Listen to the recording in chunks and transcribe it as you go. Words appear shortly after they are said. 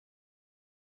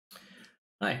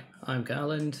Hi, I'm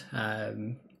Garland.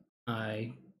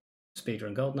 I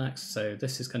speedrun Golden Axe, so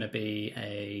this is going to be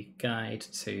a guide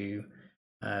to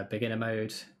beginner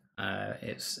mode.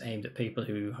 It's aimed at people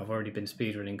who have already been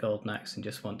speedrunning Golden Axe and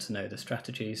just want to know the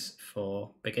strategies for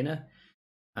beginner.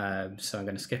 So I'm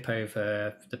going to skip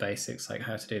over the basics, like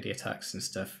how to do the attacks and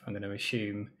stuff. I'm going to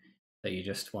assume that you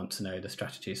just want to know the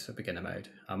strategies for beginner mode.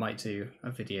 I might do a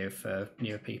video for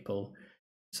newer people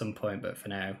some point, but for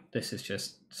now, this is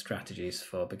just strategies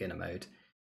for beginner mode.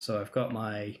 So I've got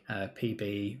my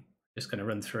PB, just going to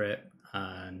run through it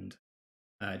and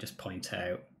just point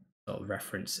out sort of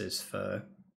references for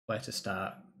where to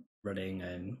start running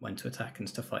and when to attack and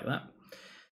stuff like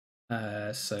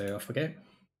that. So off we go.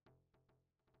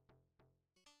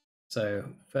 So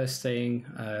first thing,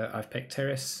 I've picked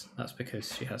Tiris. That's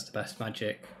because she has the best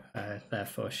magic,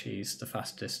 therefore she's the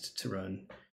fastest to run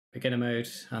beginner mode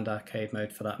and arcade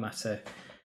mode for that matter.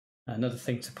 Another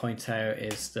thing to point out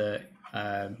is that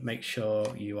make sure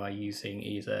you are using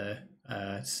either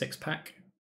a 6-pack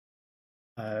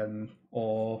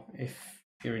or if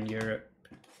you're in Europe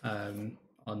on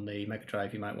the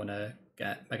Megadrive, you might want to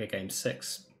get Mega Game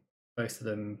 6. Both of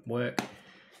them work.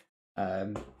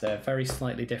 They're very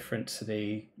slightly different to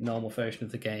the normal version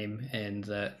of the game in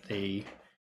that the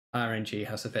RNG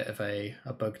has a bit of a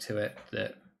bug to it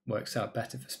that works out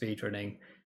better for speedrunning.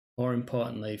 More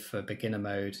importantly, for beginner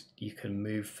mode, you can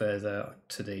move further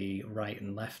to the right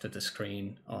and left of the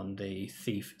screen on the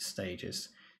thief stages,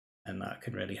 and that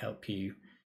can really help you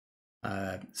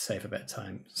save a bit of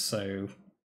time. So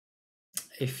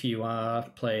if you are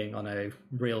playing on a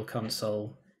real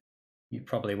console, you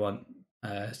probably want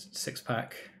a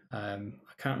 6-pack. I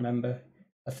can't remember.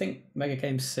 I think Mega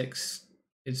Game 6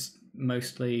 is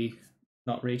mostly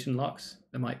not region locked.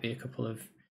 There might be a couple of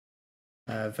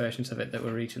versions of it that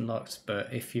were region locked,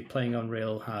 but if you're playing on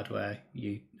real hardware,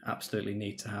 you absolutely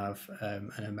need to have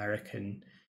an American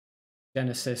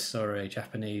Genesis or a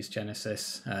Japanese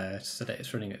Genesis so that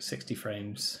it's running at 60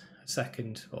 frames a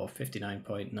second or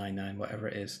 59.99, whatever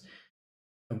it is,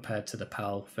 compared to the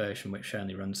PAL version, which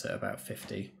only runs at about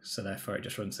 50. So therefore it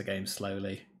just runs the game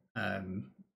slowly, and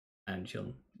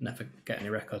you'll never get any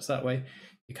records that way.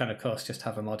 You can, of course, just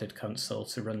have a modded console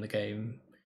to run the game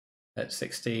at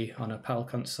 60 on a PAL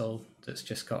console that's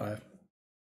just got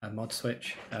a mod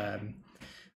switch.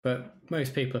 But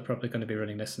most people are probably going to be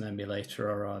running this on an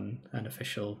emulator or on an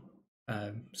official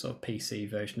sort of PC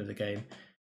version of the game.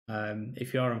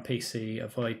 If you are on PC,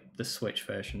 avoid the Switch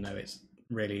version though. It's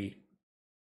really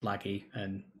laggy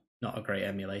and not a great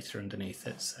emulator underneath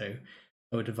it. So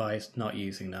I would advise not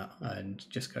using that and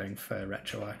just going for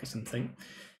RetroArch or something.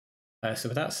 So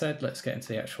with that said, let's get into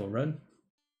the actual run.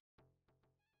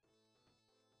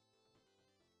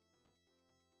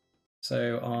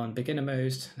 So on beginner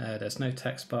mode, there's no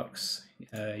text box.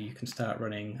 You can start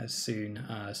running as soon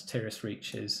as Tiris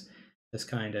reaches this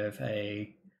kind of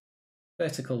a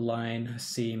vertical line, a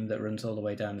seam that runs all the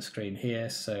way down the screen here.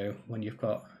 So when you've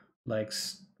got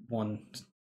legs one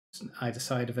either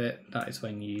side of it, that is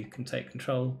when you can take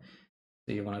control.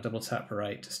 So you want to double tap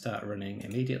right to start running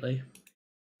immediately.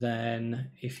 Then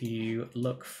if you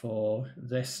look for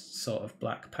this sort of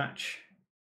black patch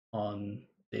on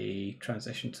the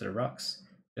transition to the rocks,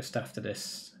 just after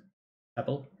this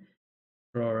pebble,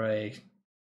 draw a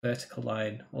vertical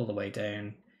line all the way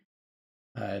down.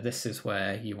 This is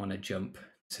where you want to jump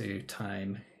to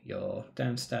time your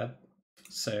down stab.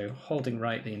 So holding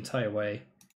right the entire way,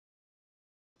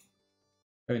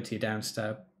 go into your down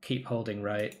stab, keep holding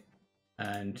right,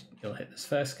 and you'll hit this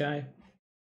first guy.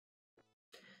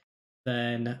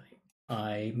 Then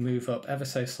I move up ever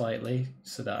so slightly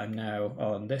so that I'm now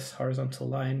on this horizontal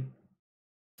line,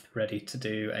 ready to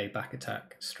do a back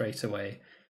attack straight away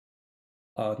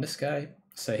on this guy.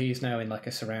 So he's now in like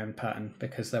a surround pattern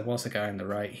because there was a guy on the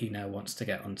right. He now wants to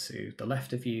get onto the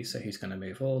left of you, so he's going to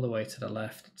move all the way to the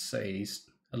left. So he's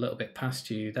a little bit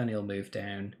past you, then he'll move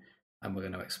down, and we're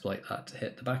going to exploit that to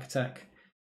hit the back attack.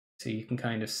 So you can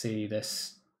kind of see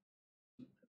this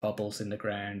bubbles in the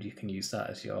ground. You can use that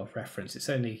as your reference. It's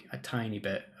only a tiny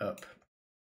bit up.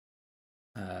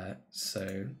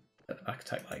 So back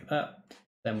attack like that.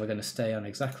 Then we're going to stay on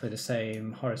exactly the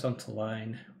same horizontal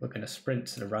line. We're going to sprint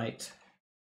to the right.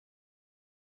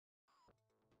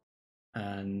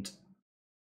 And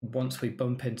once we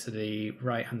bump into the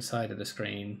right hand side of the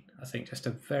screen, I think just a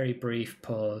very brief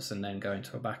pause and then go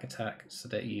into a back attack so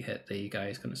that you hit the guy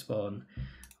who's going to spawn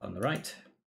on the right.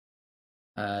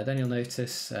 Then you'll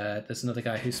notice there's another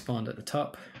guy who spawned at the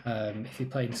top. If you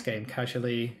play this game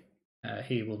casually,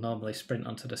 he will normally sprint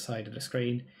onto the side of the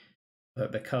screen,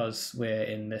 but because we're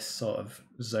in this sort of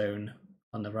zone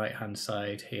on the right hand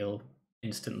side, he'll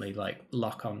instantly like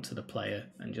lock onto the player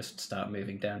and just start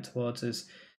moving down towards us.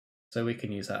 So we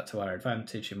can use that to our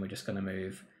advantage, and we're just going to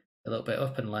move a little bit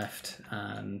up and left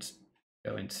and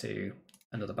go into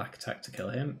another back attack to kill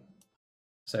him.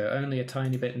 So only a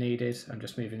tiny bit needed. I'm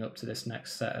just moving up to this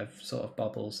next set of sort of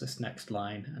bobbles, this next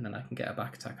line, and then I can get a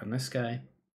back attack on this guy.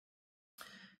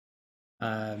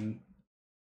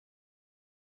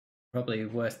 Probably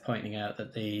worth pointing out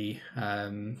that the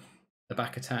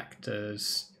back attack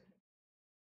does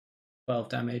 12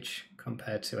 damage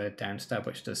compared to a down stab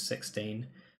which does 16.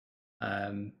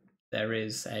 There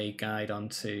is a guide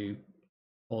onto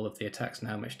all of the attacks and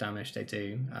how much damage they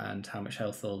do and how much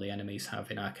health all the enemies have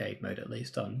in arcade mode, at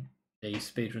least on the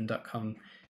speedrun.com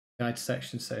guide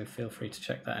section, so feel free to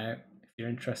check that out if you're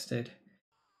interested.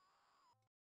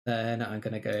 Then I'm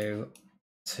going to go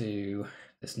to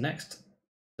this next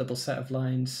double set of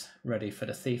lines, ready for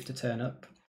the thief to turn up.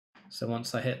 So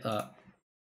once I hit that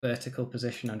vertical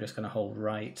position, I'm just going to hold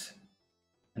right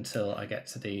until I get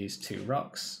to these two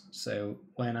rocks. So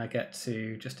when I get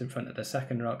to just in front of the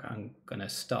second rock, I'm going to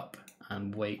stop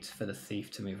and wait for the thief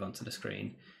to move onto the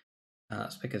screen. And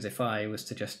that's because if I was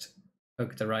to just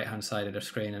poke the right hand side of the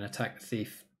screen and attack the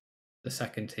thief the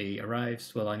second he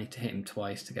arrives, well, I need to hit him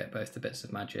twice to get both the bits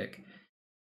of magic.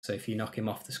 So if you knock him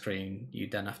off the screen, you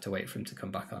then have to wait for him to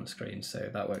come back on screen. So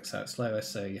that works out slower.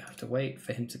 So you have to wait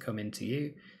for him to come into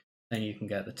you. Then you can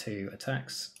get the two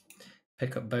attacks,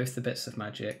 pick up both the bits of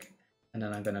magic, and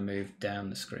then I'm going to move down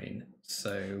the screen.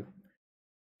 So you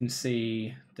can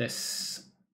see this,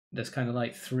 there's kind of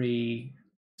like three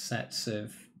sets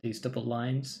of these double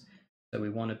lines. So we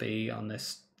want to be on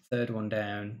this third one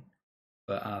down,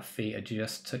 but our feet are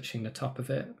just touching the top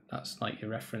of it. That's like your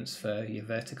reference for your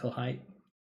vertical height.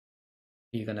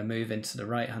 You're going to move into the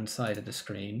right hand side of the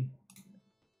screen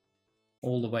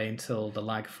all the way until the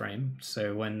lag frame.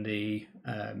 So when the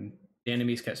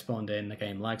enemies get spawned in, the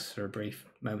game lags for a brief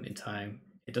moment in time.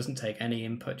 It doesn't take any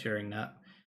input during that.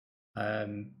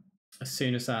 As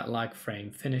soon as that lag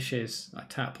frame finishes, I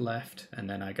tap left and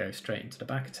then I go straight into the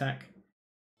back attack.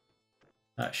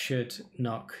 That should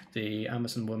knock the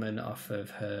Amazon woman off of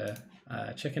her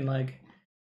chicken leg,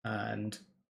 and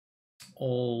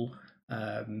all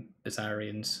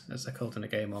Bizarrians, as they're called in the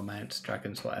game, or mounts,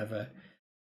 dragons, whatever,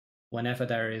 whenever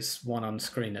there is one on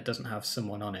screen that doesn't have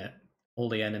someone on it, all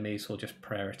the enemies will just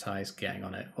prioritize getting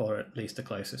on it, or at least the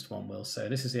closest one will. So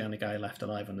this is the only guy left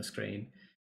alive on the screen.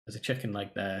 There's a chicken leg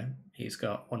there. He's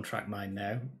got one track mind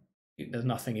now. There's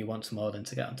nothing he wants more than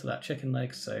to get onto that chicken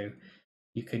leg, so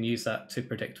you can use that to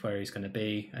predict where he's going to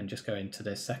be and just go into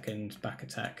the second back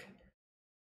attack.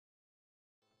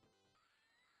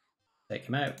 Take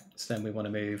him out. So then we want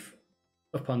to move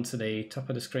up onto the top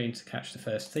of the screen to catch the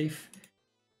first thief.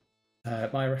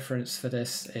 My reference for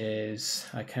this is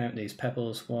I count these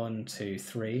pebbles 1, 2,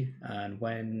 3, and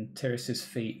when Tyrus's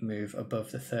feet move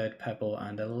above the third pebble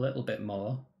and a little bit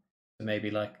more, so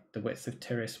maybe like the width of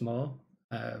Tyrus more,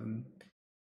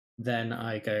 then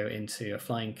I go into a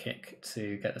flying kick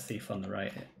to get the thief on the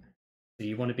right. So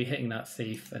you want to be hitting that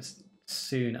thief as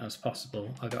soon as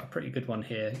possible. I got a pretty good one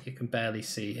here. You can barely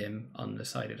see him on the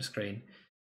side of the screen.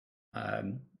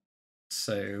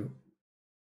 So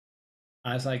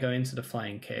as I go into the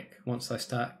flying kick, once I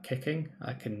start kicking,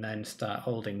 I can then start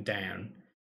holding down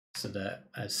so that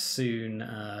as soon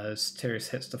as Tyrus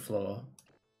hits the floor,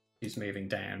 he's moving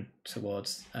down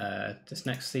towards this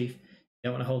next thief. You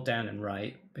don't want to hold down and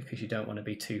right because you don't want to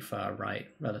be too far right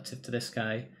relative to this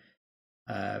guy.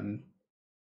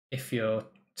 If you're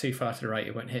too far to the right,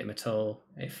 you won't hit him at all.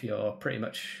 If you're pretty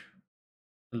much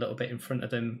a little bit in front of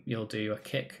them, you'll do a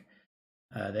kick.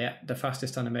 The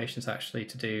fastest animation is actually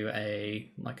to do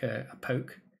a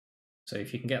poke. So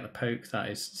if you can get the poke, that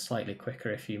is slightly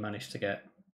quicker if you manage to get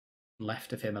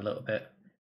left of him a little bit.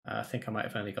 I think I might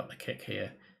have only got the kick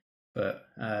here, but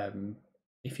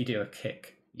if you do a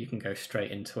kick, you can go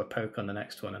straight into a poke on the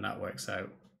next one, and that works out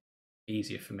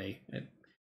easier for me. It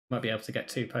might be able to get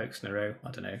 2 pokes in a row,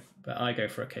 I don't know, but I go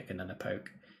for a kick and then a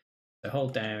poke. So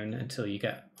hold down until you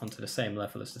get onto the same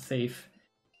level as the thief.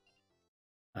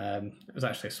 It was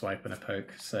actually a swipe and a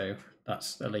poke, so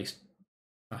that's at least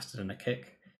faster than a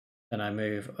kick. Then I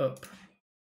move up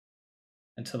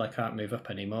until I can't move up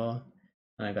anymore,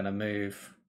 and I'm going to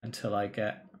move until I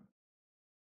get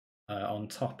on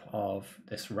top of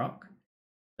this rock.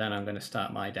 Then I'm going to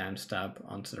start my down stab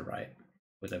onto the right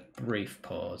with a brief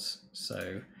pause.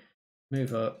 So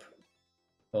move up,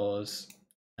 pause,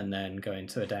 and then go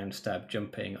into a down stab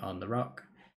jumping on the rock.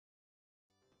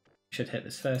 Should hit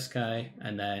this first guy,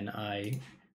 and then I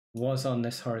was on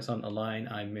this horizontal line.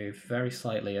 I move very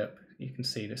slightly up. You can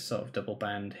see this sort of double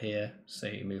band here. So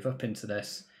you move up into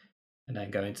this, and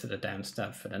then go into the down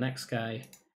stab for the next guy.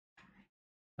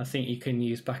 I think you can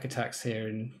use back attacks here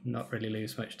and not really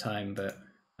lose much time, but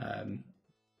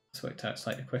it's worked out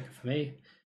slightly quicker for me.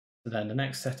 So then the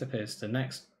next setup is the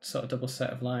next sort of double set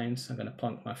of lines. I'm going to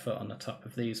plonk my foot on the top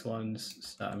of these ones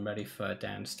so that I'm ready for a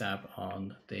down stab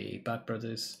on the Bad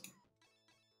Brothers.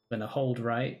 I'm going to hold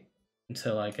right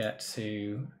until I get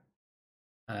to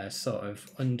sort of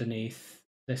underneath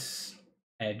this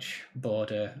edge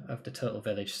border of the Turtle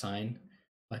Village sign.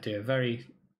 I do a very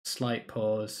slight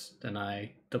pause, then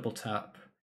I double tap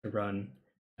to run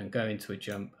and go into a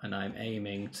jump, and I'm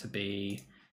aiming to be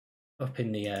up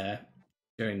in the air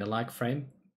during the lag frame.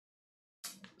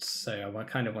 So I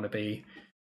kind of want to be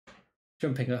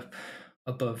jumping up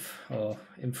above or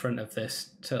in front of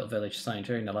this Turtle Village sign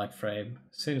during the lag frame.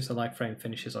 As soon as the lag frame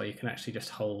finishes, or you can actually just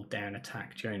hold down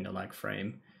attack during the lag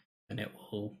frame, and it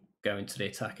will go into the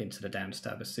attack into the down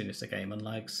stab as soon as the game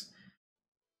unlags.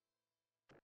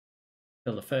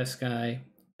 Kill the first guy,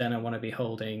 then I want to be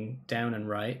holding down and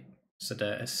right so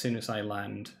that as soon as I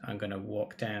land, I'm going to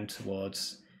walk down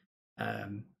towards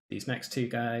these next two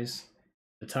guys.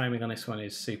 The timing on this one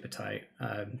is super tight.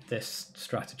 This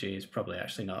strategy is probably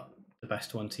actually not the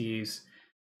best one to use.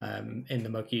 In the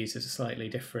Mug uses a slightly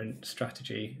different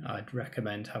strategy. I'd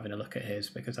recommend having a look at his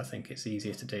because I think it's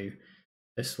easier to do.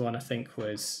 This one I think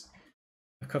was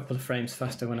a couple of frames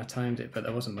faster when I timed it, but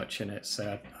there wasn't much in it,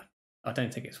 so I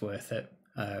don't think it's worth it.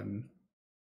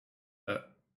 But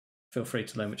feel free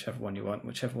to learn whichever one you want,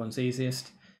 whichever one's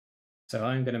easiest. So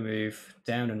I'm going to move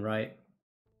down and right,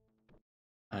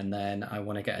 and then I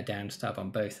want to get a down stab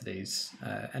on both of these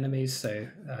enemies. So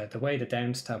the way the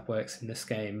down stab works in this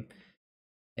game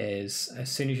is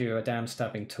as soon as you are down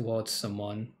stabbing towards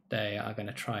someone, they are going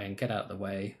to try and get out of the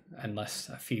way unless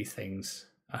a few things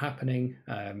are happening.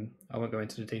 I won't go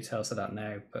into the details of that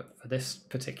now, but for this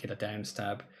particular down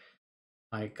stab,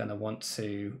 I'm going to want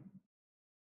to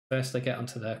firstly get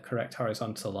onto the correct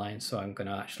horizontal line, so I'm going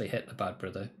to actually hit the Bad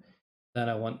Brother. Then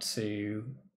I want to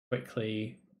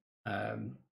quickly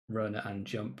run and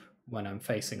jump when I'm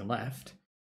facing left.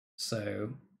 So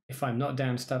if I'm not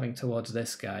down stabbing towards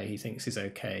this guy, he thinks he's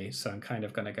okay. So I'm kind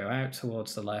of going to go out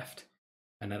towards the left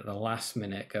and at the last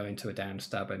minute go into a down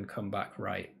stab and come back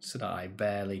right so that I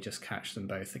barely just catch them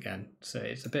both again. So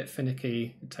it's a bit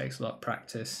finicky. It takes a lot of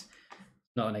practice.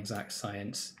 Not an exact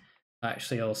science. I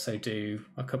actually also do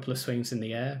a couple of swings in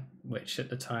the air, which at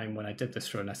the time when I did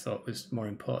this run I thought was more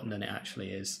important than it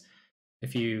actually is.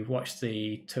 If you watch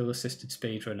the tool-assisted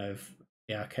speedrun of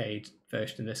the arcade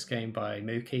version of this game by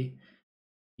Mookie,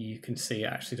 you can see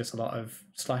it actually does a lot of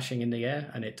slashing in the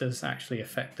air, and it does actually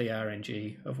affect the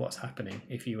RNG of what's happening.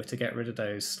 If you were to get rid of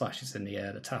those slashes in the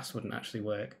air, the task wouldn't actually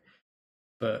work.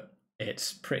 But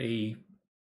it's pretty...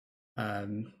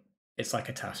 it's like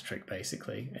a task trick,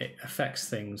 basically. It affects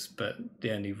things, but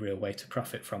the only real way to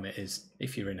profit from it is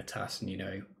if you're in a task and you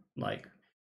know, like,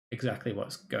 exactly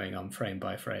what's going on frame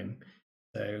by frame.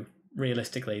 So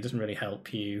realistically, it doesn't really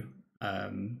help you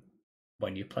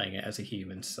when you're playing it as a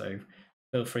human. So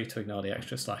feel free to ignore the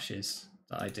extra slashes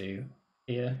that I do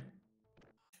here.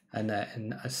 And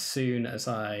then as soon as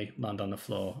I land on the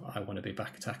floor, I want to be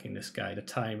back attacking this guy. The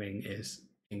timing is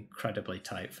incredibly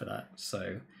tight for that.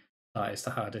 So that is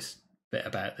the hardest bit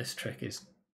about this trick, is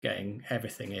getting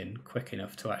everything in quick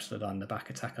enough to actually land the back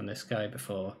attack on this guy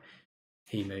before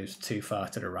he moves too far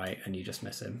to the right and you just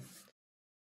miss him.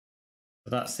 So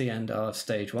that's the end of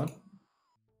stage one.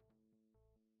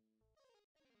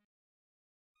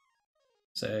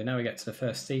 So now we get to the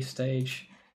first thief stage.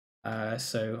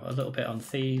 So a little bit on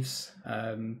thieves.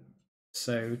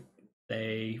 So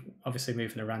they obviously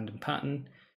move in a random pattern.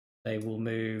 They will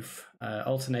move,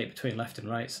 alternate between left and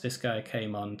right. So this guy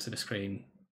came onto the screen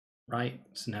right,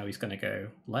 so now he's going to go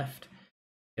left.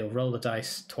 He'll roll the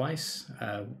dice twice.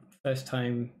 First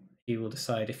time he will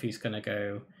decide if he's going to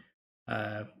go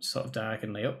sort of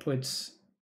diagonally upwards,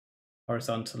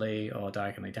 horizontally, or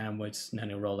diagonally downwards, and then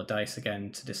he'll roll the dice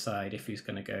again to decide if he's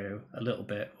going to go a little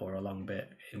bit or a long bit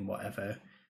in whatever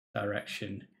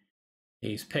direction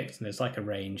he's picked. And there's like a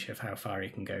range of how far he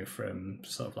can go, from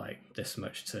sort of like this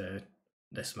much to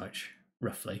this much,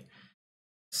 roughly.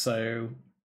 So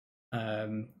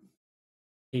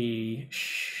he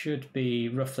should be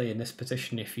roughly in this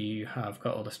position if you have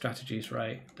got all the strategies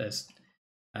right. There's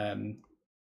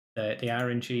the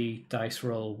RNG dice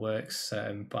roll works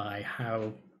by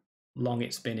how long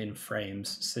it's been in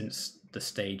frames since the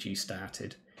stage you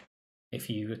started. If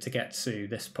you were to get to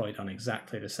this point on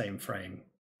exactly the same frame,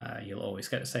 you'll always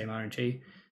get the same RNG.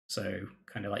 So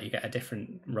kind of like you get a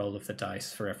different roll of the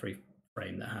dice for every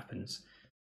frame that happens.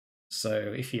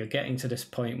 So if you're getting to this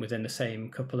point within the same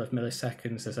couple of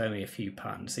milliseconds, there's only a few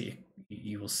patterns that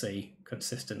you will see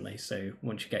consistently. So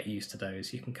once you get used to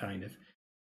those, you can kind of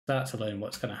start to learn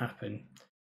what's going to happen.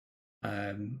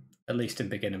 At least in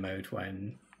beginner mode,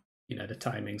 when the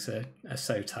timings are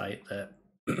so tight that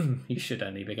you should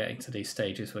only be getting to these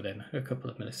stages within a couple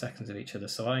of milliseconds of each other.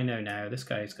 So I know now this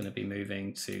guy is going to be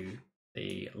moving to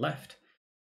the left.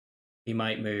 He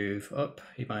might move up,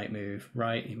 he might move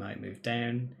right, he might move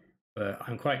down, but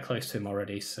I'm quite close to him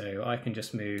already, so I can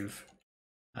just move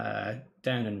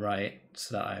down and right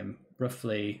so that I'm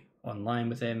roughly on line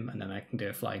with him, and then I can do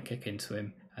a flying kick into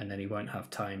him, and then he won't have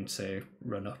time to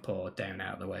run up or down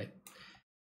out of the way.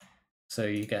 So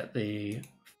you get the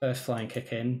first flying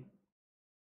kick in.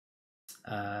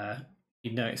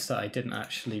 You notice that I didn't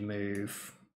actually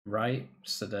move right,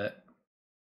 so that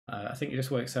I think it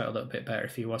just works out a little bit better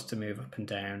if he was to move up and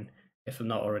down. If I'm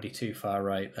not already too far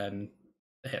right, then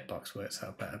the hitbox works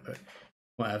out better, but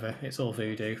whatever, it's all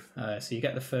voodoo. So you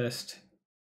get the first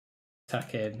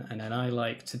attack in, and then I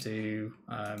like to do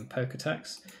poke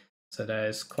attacks. So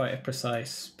there's quite a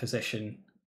precise position,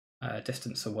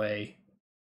 distance away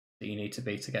that you need to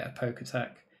be to get a poke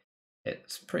attack.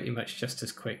 It's pretty much just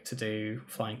as quick to do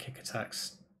flying kick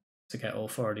attacks to get all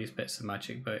four of these bits of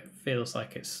magic, but it feels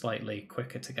like it's slightly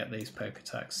quicker to get these poke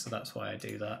attacks, so that's why I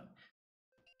do that.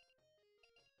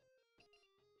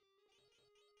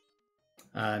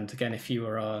 And again, if you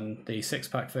were on the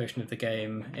 6-pack version of the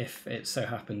game, if it so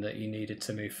happened that you needed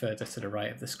to move further to the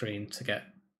right of the screen to get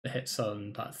the hits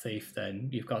on that thief, then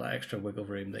you've got that extra wiggle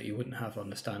room that you wouldn't have on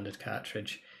the standard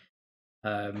cartridge.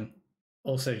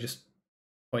 Also, just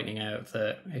pointing out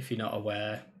that if you're not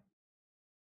aware,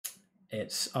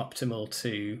 it's optimal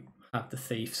to have the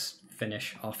thieves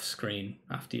finish off screen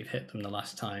after you've hit them the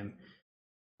last time,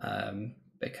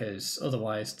 because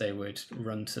otherwise they would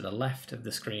run to the left of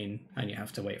the screen and you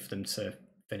have to wait for them to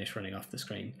finish running off the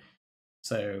screen.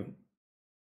 So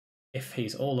if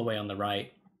he's all the way on the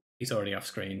right, he's already off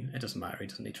screen. It doesn't matter, he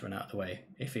doesn't need to run out of the way.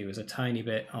 If he was a tiny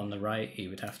bit on the right, he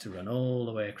would have to run all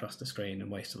the way across the screen and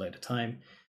waste a load of time.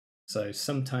 So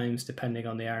sometimes, depending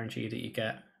on the RNG that you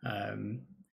get,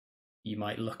 you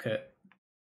might look at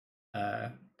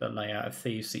the layout of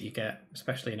thieves that you get,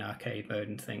 especially in arcade mode,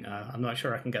 and think, I'm not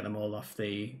sure I can get them all off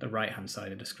the right-hand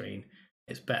side of the screen.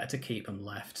 It's better to keep them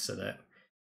left so that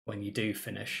when you do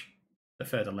finish, the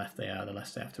further left they are, the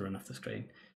less they have to run off the screen.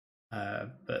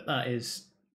 But that is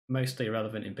mostly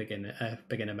irrelevant in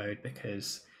beginner mode,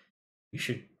 because you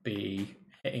should be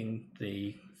hitting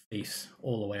the thieves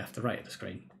all the way off the right of the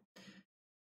screen.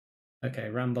 Okay,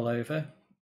 ramble over.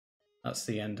 That's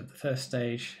the end of the first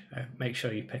stage. Make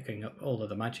sure you're picking up all of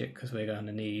the magic, because we're going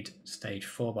to need stage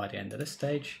 4 by the end of this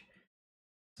stage.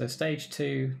 So stage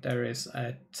 2, there is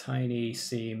a tiny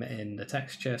seam in the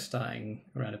texture starting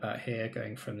around about here,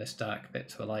 going from this dark bit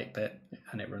to a light bit,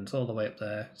 and it runs all the way up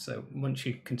there. So once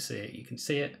you can see it, you can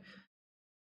see it.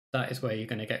 That is where you're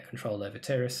going to get control over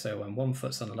Tiris. So when one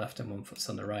foot's on the left and one foot's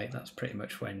on the right, that's pretty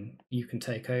much when you can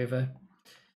take over.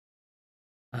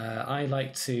 I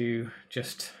like to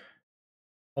just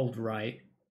hold right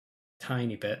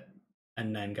tiny bit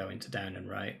and then go into down and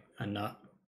right, and that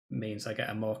means I get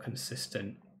a more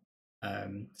consistent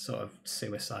sort of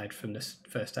suicide from this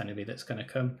first enemy that's going to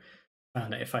come.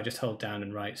 And if I just hold down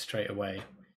and right straight away,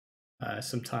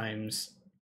 sometimes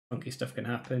funky stuff can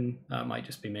happen. That might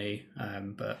just be me,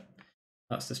 but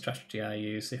that's the strategy I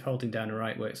use. If holding down and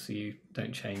right works for you,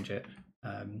 don't change it.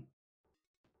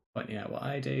 Pointing out what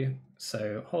I do.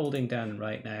 So holding down and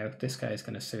right now, this guy is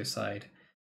going to suicide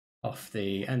off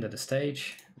the end of the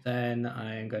stage. Then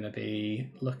I'm going to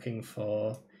be looking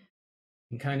for,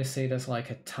 you can kind of see there's like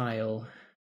a tile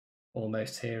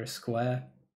almost here, a square.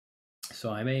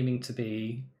 So I'm aiming to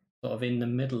be sort of in the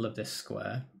middle of this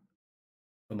square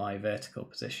for my vertical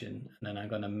position, and then I'm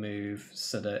going to move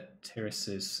so that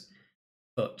Tiris's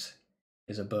foot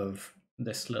is above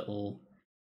this little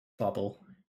bobble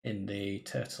in the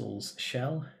turtle's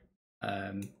shell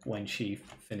when she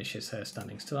finishes her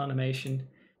standing still animation.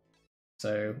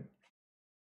 So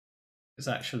there's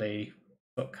actually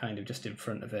foot kind of just in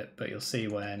front of it, but you'll see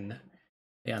when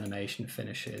the animation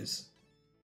finishes,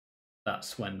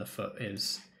 that's when the foot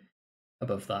is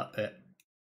above that bit.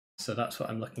 So that's what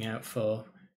I'm looking out for.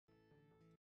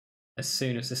 As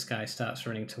soon as this guy starts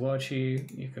running towards you,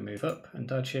 you can move up and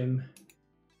dodge him.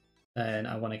 Then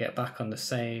I want to get back on the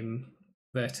same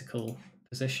vertical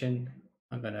position.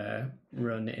 I'm going to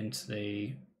run into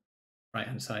the right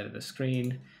hand side of the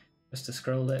screen just to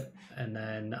scroll it, and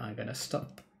then I'm going to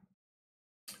stop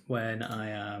when I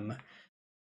am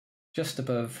just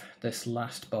above this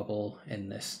last bobble in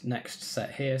this next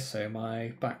set here, so my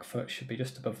back foot should be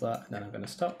just above that, and then I'm going to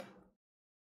stop.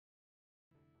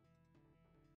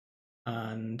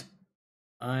 And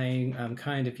I am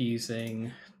kind of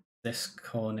using this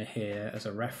corner here as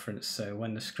a reference, so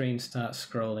when the screen starts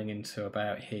scrolling into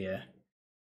about here,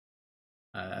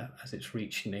 as it's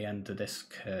reaching the end of this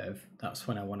curve, that's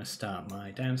when I want to start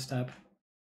my down stab.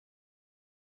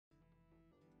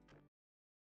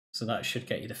 So that should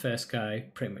get you the first guy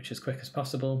pretty much as quick as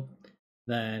possible.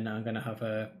 Then I'm going to have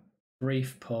a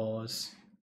brief pause.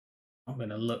 I'm going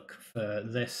to look for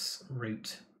this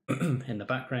route in the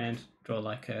background, draw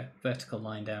like a vertical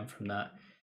line down from that.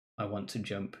 I want to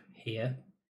jump here.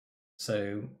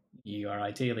 So you are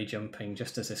ideally jumping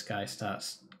just as this guy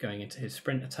starts going into his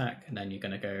sprint attack, and then you're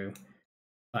going to go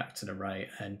back to the right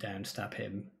and down stab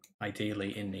him,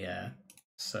 ideally in the air.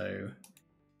 So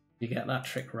if you get that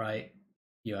trick right,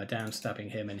 you are down stabbing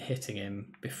him and hitting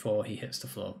him before he hits the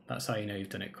floor. That's how you know you've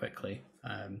done it quickly.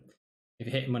 If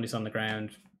you hit him when he's on the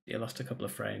ground, you lost a couple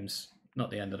of frames. Not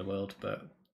the end of the world, but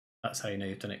that's how you know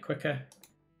you've done it quicker.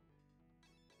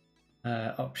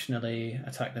 Optionally,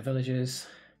 attack the villagers.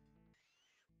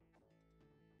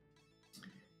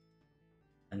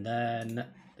 And then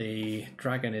the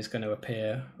dragon is going to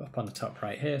appear up on the top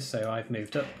right here. So I've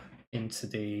moved up into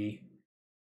the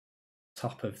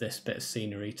top of this bit of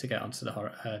scenery to get onto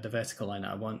the vertical line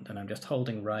that I want, and I'm just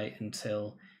holding right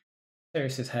until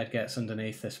Sirius's head gets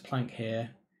underneath this plank here,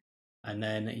 and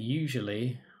then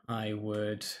usually I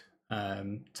would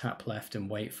tap left and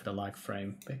wait for the lag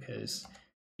frame, because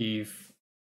if you've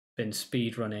been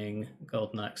speedrunning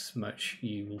Golden Axe much,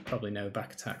 you will probably know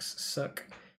back attacks suck,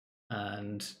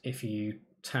 and if you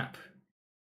tap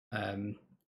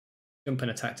jump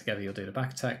and attack together, you'll do the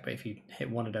back attack, but if you hit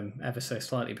one of them ever so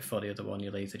slightly before the other one,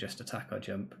 you'll either just attack or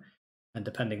jump. And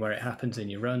depending where it happens in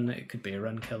your run, it could be a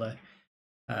run killer.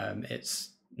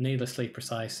 It's needlessly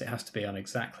precise. It has to be on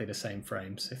exactly the same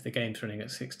frames. If the game's running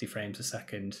at 60 frames a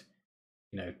second,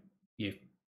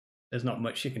 there's not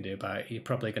much you can do about it. You're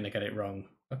probably going to get it wrong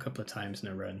a couple of times in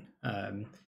a run.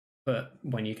 But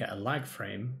when you get a lag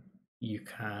frame, you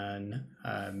can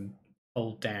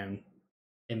hold down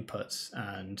inputs,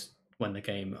 and when the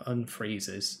game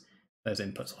unfreezes, those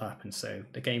inputs will happen. So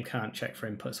the game can't check for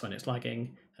inputs when it's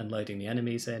lagging and loading the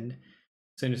enemies in.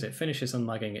 As soon as it finishes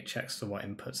unlagging, it checks for what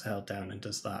inputs are held down and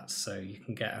does that. So you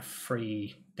can get a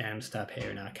free down stab here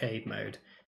in arcade mode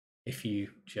if you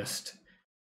just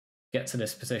get to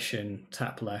this position,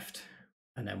 tap left,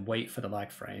 and then wait for the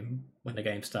lag frame. When the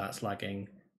game starts lagging,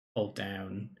 hold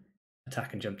down,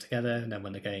 attack and jump together, and then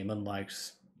when the game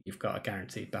unlags, you've got a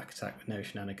guaranteed back attack with no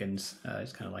shenanigans.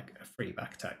 It's kind of like a free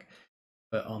back attack.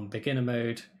 But on beginner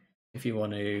mode, if you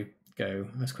want to go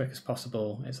as quick as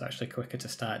possible, it's actually quicker to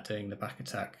start doing the back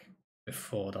attack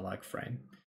before the lag frame.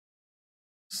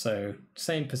 So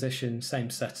same position, same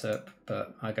setup,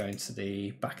 but I go into the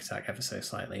back attack ever so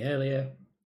slightly earlier.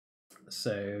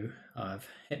 So I've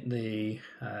hit the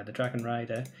Dragon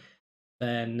Rider.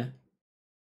 Then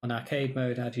on arcade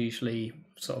mode, I'd usually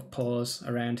sort of pause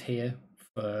around here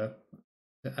for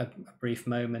a brief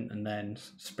moment and then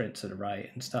sprint to the right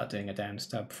and start doing a down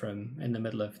stab from in the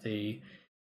middle of the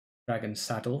dragon's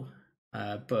saddle.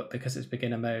 But because it's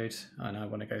beginner mode and I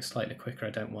want to go slightly quicker, I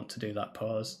don't want to do that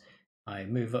pause. I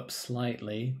move up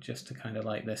slightly just to kind of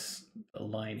like this little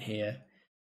line here.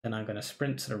 Then I'm going to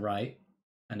sprint to the right,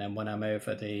 and then when I'm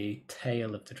over the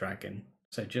tail of the dragon,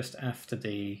 so just after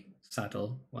the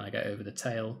saddle, when I get over the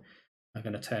tail, I'm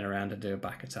going to turn around and do a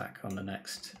back attack on the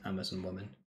next Amazon woman.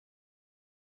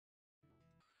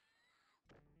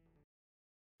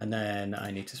 And then I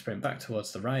need to sprint back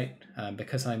towards the right.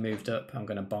 Because I moved up, I'm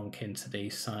going to bonk into the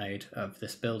side of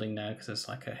this building now because there's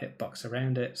like a hitbox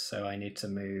around it. So I need to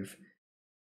move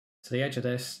to the edge of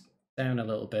this, down a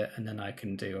little bit, and then I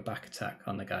can do a back attack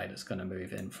on the guy that's going to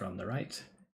move in from the right.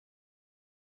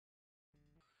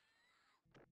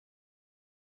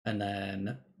 And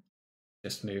then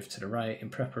just move to the right in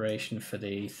preparation for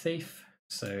the thief.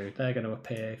 So they're going to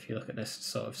appear, if you look at this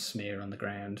sort of smear on the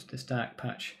ground, this dark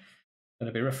patch,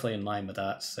 going to be roughly in line with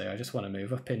that. So I just want to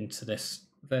move up into this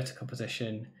vertical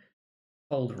position,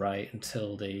 hold right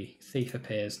until the thief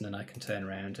appears, and then I can turn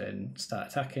around and start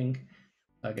attacking.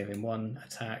 I'll give him one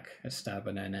attack, a stab,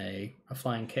 and then a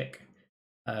flying kick.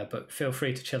 But feel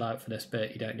free to chill out for this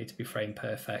bit. You don't need to be frame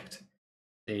perfect.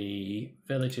 The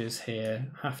villagers here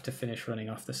have to finish running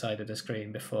off the side of the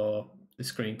screen before the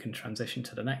screen can transition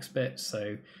to the next bit.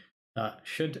 So that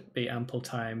should be ample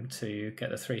time to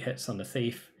get the 3 hits on the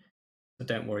thief. So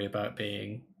don't worry about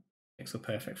being pixel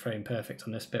perfect, frame perfect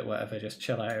on this bit, whatever, just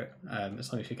chill out.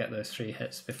 As long as you get those 3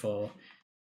 hits before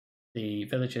the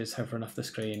villagers have run off the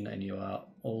screen and you are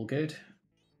all good.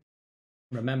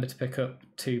 Remember to pick up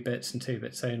 2 bits and 2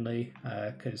 bits only,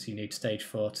 because you need stage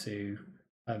 4 to...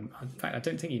 in fact, I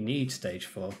don't think you need stage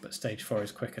 4, but stage 4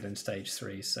 is quicker than stage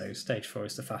 3, so stage 4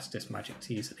 is the fastest magic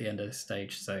to use at the end of this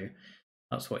stage, so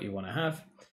that's what you want to have.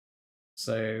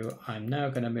 So I'm now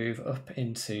going to move up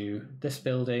into this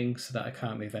building so that I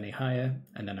can't move any higher,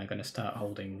 and then I'm going to start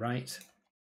holding right.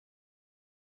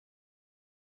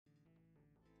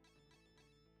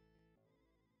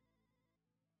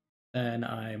 Then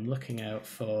I'm looking out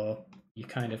for, you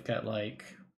kind of get like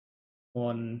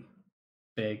 1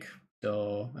 big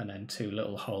door and then 2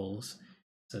 little holes.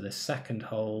 So the second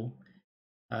hole,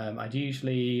 I'd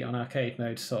usually on arcade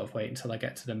mode sort of wait until I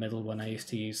get to the middle one. I used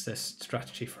to use this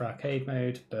strategy for arcade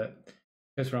mode, but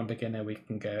because we're on beginner, we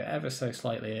can go ever so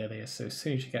slightly earlier. So as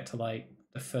soon as you get to like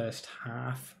the first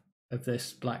half of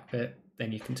this black bit,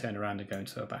 then you can turn around and go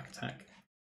into a back attack.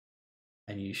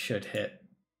 And you should hit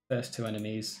first 2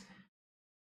 enemies.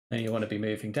 Then you want to be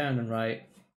moving down and right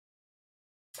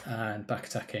and back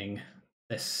attacking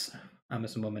this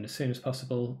Amazon woman as soon as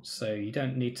possible. So you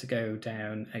don't need to go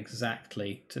down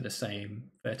exactly to the same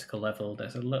vertical level.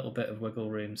 There's a little bit of wiggle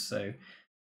room. So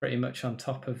pretty much on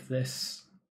top of this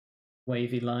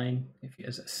wavy line,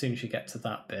 as soon as you get to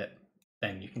that bit,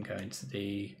 then you can go into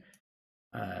the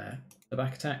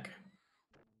back attack.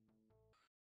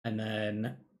 And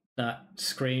then that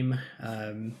scream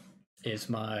is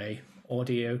my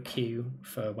audio cue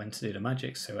for when to do the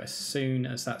magic. So as soon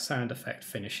as that sound effect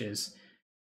finishes,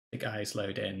 the guys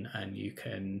load in and you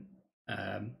can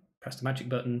press the magic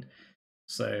button.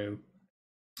 So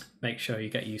make sure you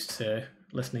get used to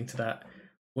listening to that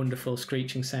wonderful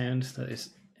screeching sound that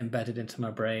is embedded into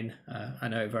my brain. I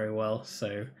know it very well.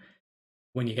 So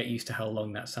when you get used to how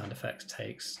long that sound effect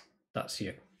takes, that's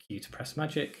your cue to press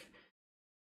magic.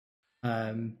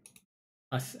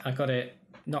 I got it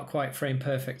not quite frame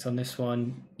perfect on this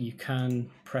one. You can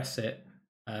press it.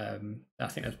 I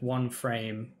think there's 1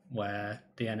 frame where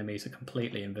the enemies are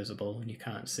completely invisible and you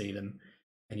can't see them,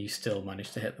 and you still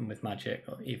manage to hit them with magic,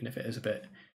 even if it is a bit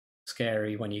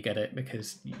scary when you get it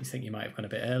because you think you might have gone a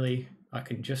bit early. I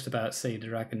can just about see the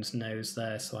dragon's nose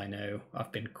there, so I know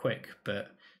I've been quick, but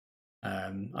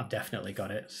I've definitely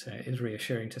got it. So it is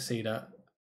reassuring to see that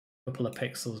couple of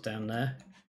pixels down there.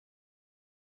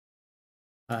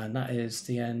 And that is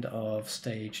the end of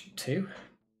stage 2.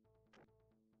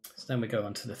 So then we go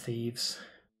on to the thieves.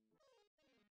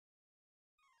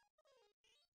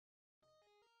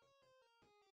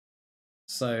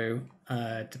 So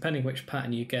depending which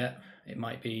pattern you get, it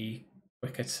might be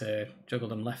quicker to juggle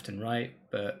them left and right,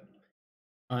 but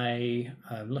I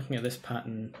am looking at this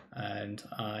pattern and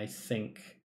I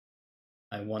think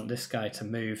I want this guy to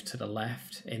move to the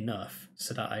left enough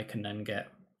so that I can then get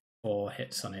 4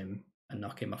 hits on him and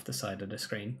knock him off the side of the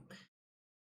screen.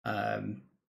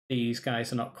 These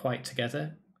guys are not quite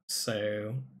together,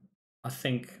 so I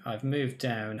think I've moved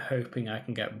down hoping I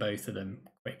can get both of them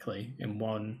quickly in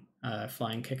 1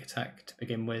 flying kick attack to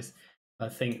begin with. I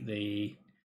think the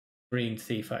green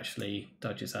thief actually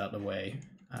dodges out of the way,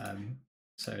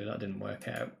 so that didn't work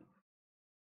out.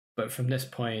 But from this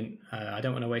point, I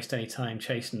don't want to waste any time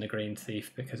chasing the green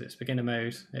thief because it's beginner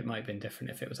mode. It might have been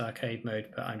different if it was arcade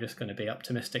mode, but I'm just going to be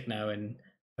optimistic now and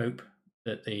hope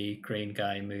that the green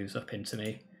guy moves up into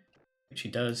me, which he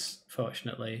does,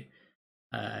 fortunately.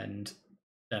 And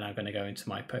then I'm going to go into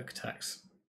my poke attacks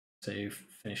to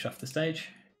finish off the stage.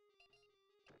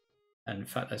 And in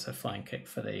fact, there's a flying kick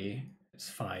for it's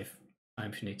 5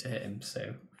 times you need to hit him.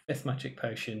 So 5th magic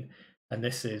potion, and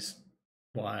this is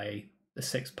why the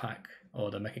 6-pack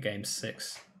or the Mega Games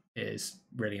 6 is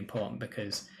really important,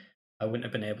 because I wouldn't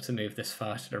have been able to move this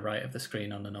far to the right of the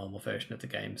screen on the normal version of the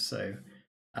game. So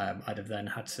I'd have then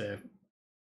had to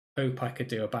hope I could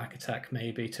do a back attack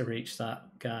maybe to reach that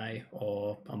guy,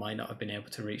 or I might not have been able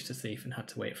to reach the thief and had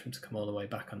to wait for him to come all the way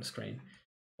back on the screen,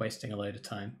 wasting a load of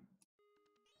time.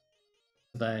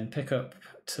 Then pick up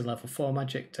to level 4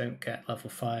 magic, don't get level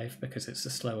 5 because it's a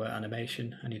slower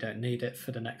animation and you don't need it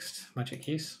for the next magic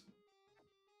use.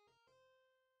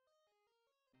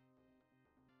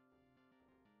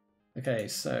 Okay,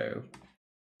 so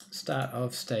start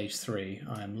of stage 3,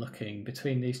 I'm looking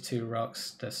between these 2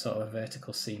 rocks. There's sort of a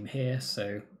vertical seam here,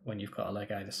 so when you've got a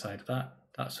leg either side of that,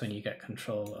 that's when you get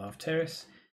control of Terrace.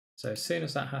 So as soon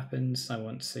as that happens, I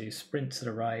want to sprint to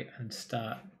the right and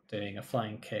start doing a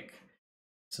flying kick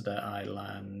so that I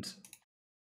land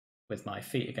with my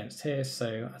feet against here.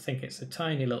 So I think it's a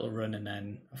tiny little run and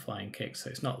then a flying kick. So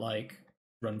it's not like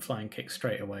run flying kick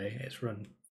straight away, it's run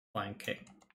flying kick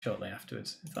shortly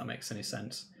afterwards, if that makes any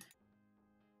sense.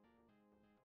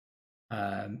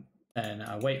 Then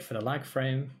I wait for the lag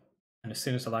frame, and as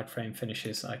soon as the lag frame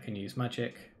finishes, I can use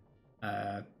magic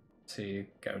to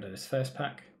get rid of this first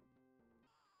pack.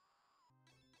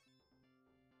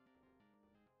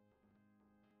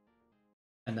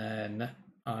 And then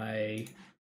I'm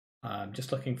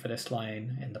just looking for this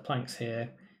line in the planks here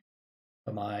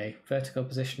for my vertical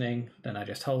positioning. Then I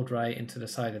just hold right into the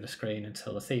side of the screen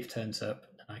until the thief turns up,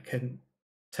 and I can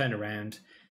turn around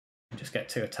and just get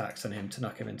 2 attacks on him to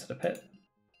knock him into the pit.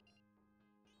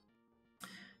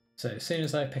 So as soon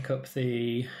as I pick up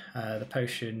the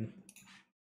potion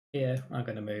here, I'm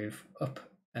going to move up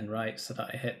and right so that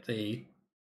I hit the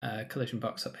collision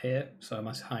box up here, so I'm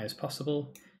as high as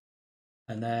possible.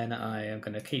 And then I am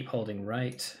going to keep holding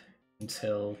right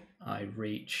until I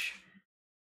reach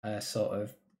sort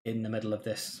of in the middle of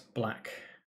this black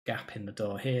gap in the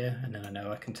door here, and then I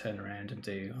know I can turn around and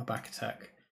do a back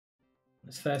attack.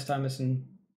 This first Amazon,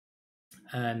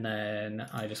 and then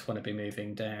I just want to be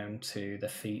moving down to the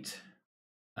feet,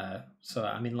 so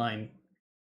I'm in line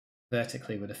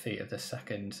vertically with the feet of the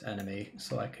second enemy,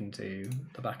 so I can do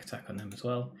the back attack on them as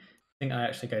well. I think I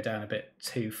actually go down a bit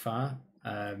too far,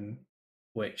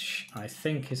 which I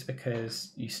think is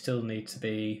because you still need to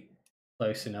be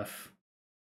close enough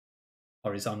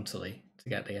horizontally to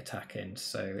get the attack in.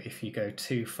 So if you go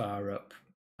too far up,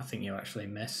 I think you actually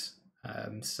miss.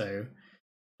 So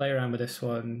play around with this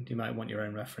one. You might want your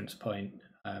own reference point.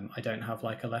 I don't have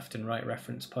like a left and right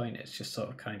reference point. It's just sort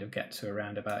of kind of get to a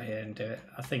roundabout here and do it.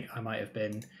 I think I might have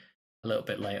been a little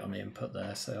bit late on the input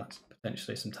there, so that's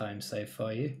potentially some time saved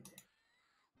for you.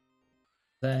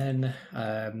 Then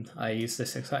I use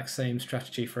this exact same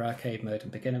strategy for arcade mode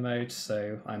and beginner mode.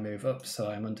 So I move up,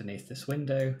 so I'm underneath this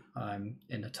window. I'm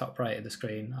in the top right of the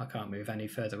screen. I can't move any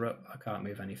further up. I can't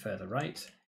move any further right.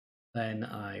 Then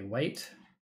I wait.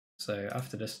 So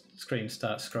after the screen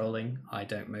starts scrolling, I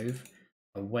don't move.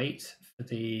 I wait for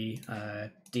the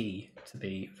D to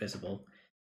be visible.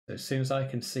 So as soon as I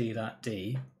can see that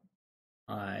D,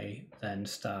 I then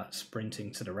start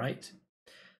sprinting to the right.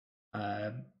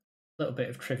 Little bit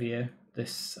of trivia.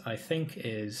 This, I think,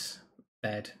 is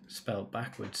bed spelled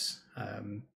backwards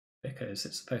because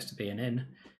it's supposed to be an inn,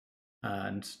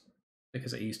 and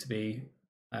because it used to be,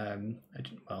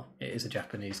 well, it is a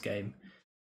Japanese game,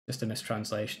 just a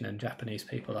mistranslation, and Japanese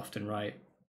people often write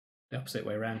the opposite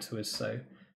way around to us, so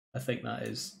I think that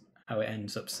is how it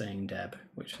ends up saying Deb,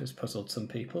 which has puzzled some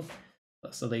people.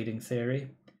 That's the leading theory.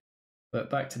 But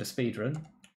back to the speedrun.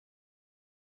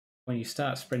 When you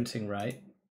start sprinting right,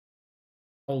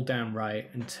 hold down right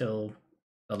until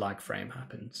the lag frame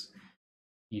happens.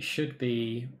 You should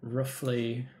be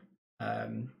roughly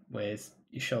with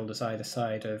your shoulders either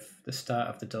side of the start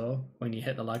of the door when you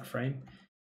hit the lag frame.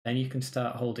 Then you can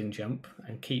start holding jump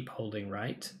and keep holding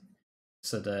right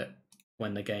so that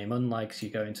when the game unlags, you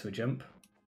go into a jump,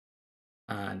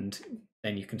 and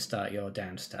then you can start your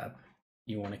down stab.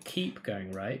 You want to keep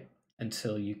going right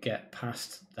until you get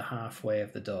past the halfway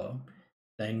of the door.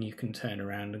 Then you can turn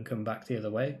around and come back the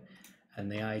other way.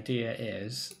 And the idea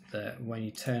is that when you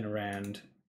turn around,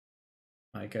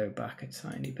 I go back a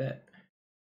tiny bit,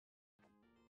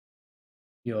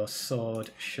 your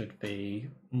sword should be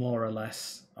more or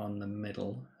less on the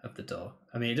middle of the door.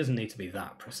 I mean, it doesn't need to be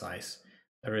that precise.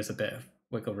 There is a bit of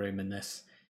wiggle room in this.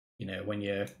 You know, when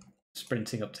you're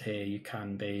sprinting up to here, you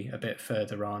can be a bit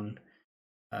further on.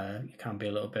 You can be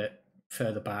a little bit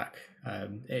further back.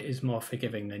 It is more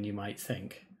forgiving than you might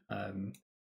think.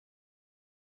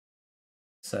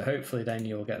 So hopefully then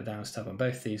you'll get the down stab on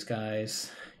both these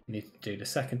guys. You need to do the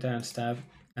second down stab,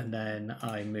 and then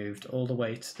I moved all the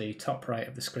way to the top right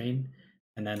of the screen,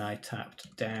 and then I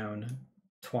tapped down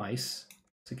twice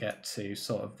to get to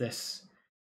sort of this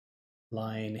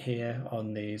line here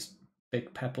on these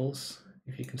big pebbles,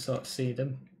 if you can sort of see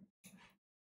them.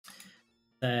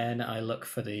 Then I look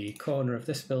for the corner of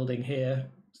this building here,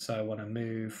 so I want to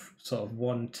move sort of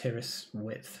 1 terrace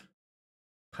width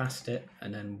past it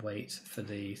and then wait for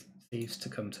the thieves to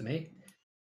come to me.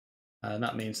 And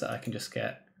that means that I can just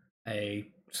get a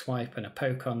swipe and a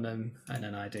poke on them, and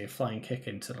then I do a flying kick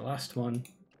into the last one.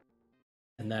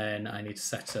 And then I need to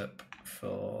set up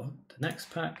for the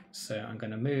next pack. So I'm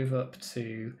going to move up to,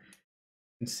 you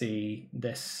can see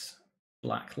this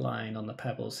black line on the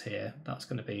pebbles here. That's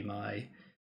going to be my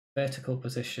vertical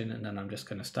position, and then I'm just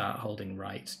going to start holding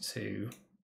right to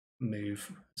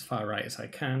move as far right as I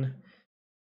can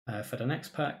for the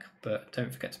next pack. But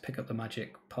don't forget to pick up the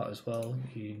magic pot as well.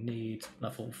 You need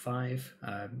level 5.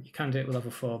 You can do it with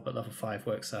level 4, but level 5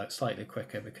 works out slightly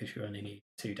quicker because you only need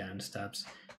 2 down stabs.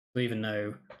 So even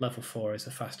though level 4 is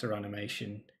a faster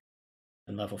animation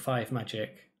than level 5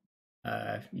 magic,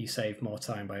 you save more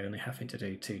time by only having to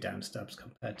do 2 down stabs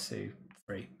compared to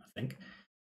 3, I think.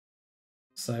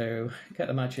 So get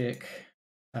the magic.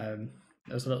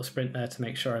 There's a little sprint there to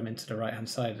make sure I'm into the right hand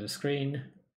side of the screen.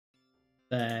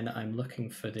 Then I'm looking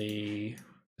for the,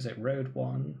 is it round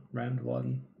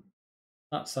 1?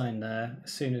 That sign there.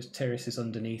 As soon as Tyrus is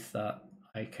underneath that,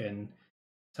 I can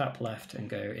tap left and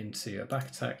go into a back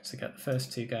attack to get the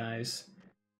first 2 guys.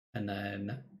 And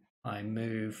then I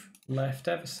move left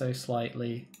ever so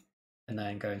slightly and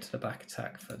then go into the back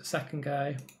attack for the second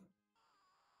guy.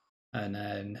 And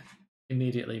then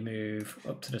immediately move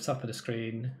up to the top of the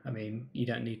screen. I mean, you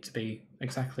don't need to be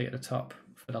exactly at the top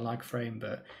for the lag frame,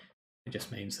 but it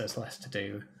just means there's less to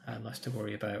do and less to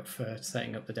worry about for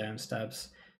setting up the down stabs.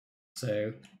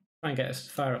 So try and get as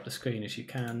far up the screen as you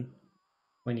can.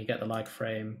 When you get the lag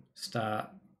frame, start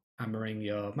hammering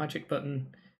your magic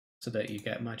button so that you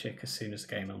get magic as soon as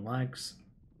the game unlags.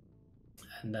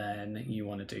 And then you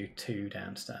want to do 2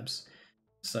 down stabs.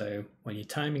 So when you're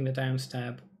timing the down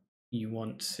stab, you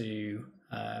want to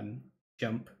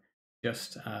jump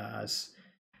just as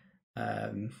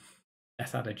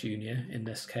Death Adder Jr. in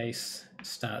this case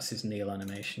starts his kneel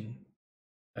animation.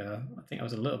 I think I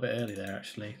was a little bit early there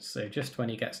actually. So just when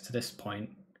he gets to this point,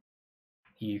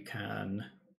 you can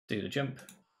do the jump.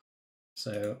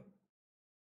 So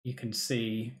you can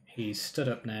see he's stood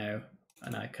up now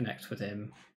and I connect with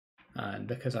him. And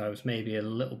because I was maybe a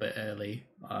little bit early,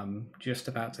 I'm just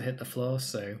about to hit the floor.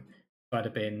 So if I'd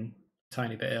have been a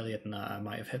tiny bit earlier than that, I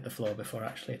might have hit the floor before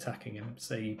actually attacking him.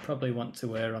 So you probably want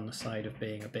to err on the side of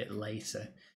being a bit later,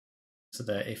 so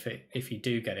that if you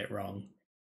do get it wrong,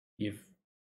 you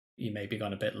maybe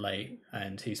gone a bit late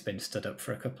and he's been stood up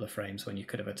for a couple of frames when you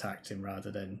could have attacked him, rather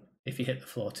than if you hit the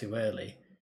floor too early,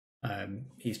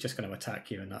 he's just going to attack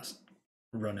you and that's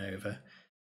run over.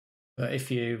 But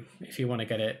if you want to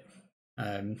get it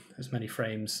as many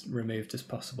frames removed as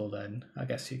possible, then I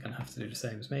guess you're going to have to do the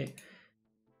same as me.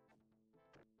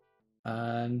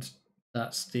 And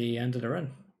that's the end of the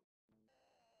run.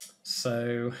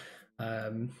 So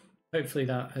hopefully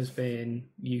that has been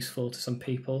useful to some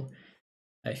people.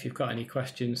 If you've got any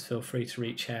questions, feel free to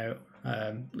reach out,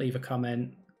 leave a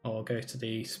comment, or go to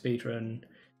the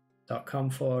speedrun.com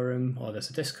forum, or there's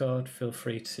a Discord. Feel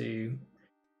free to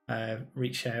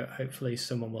reach out. Hopefully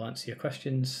someone will answer your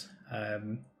questions.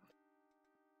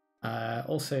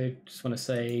 Also, just want to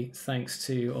say thanks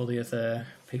to all the other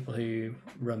people who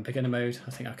run beginner mode.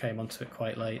 I think I came onto it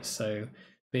quite late, so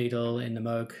Beadle, In the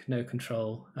Mug, No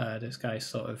Control, those guys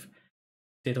sort of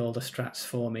did all the strats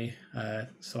for me,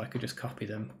 so I could just copy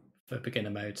them for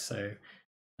beginner mode. So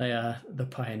they are the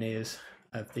pioneers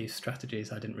of these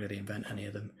strategies. I didn't really invent any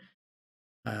of them.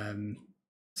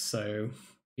 So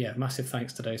yeah, massive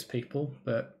thanks to those people,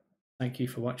 but thank you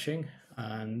for watching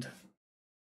and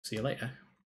see you later.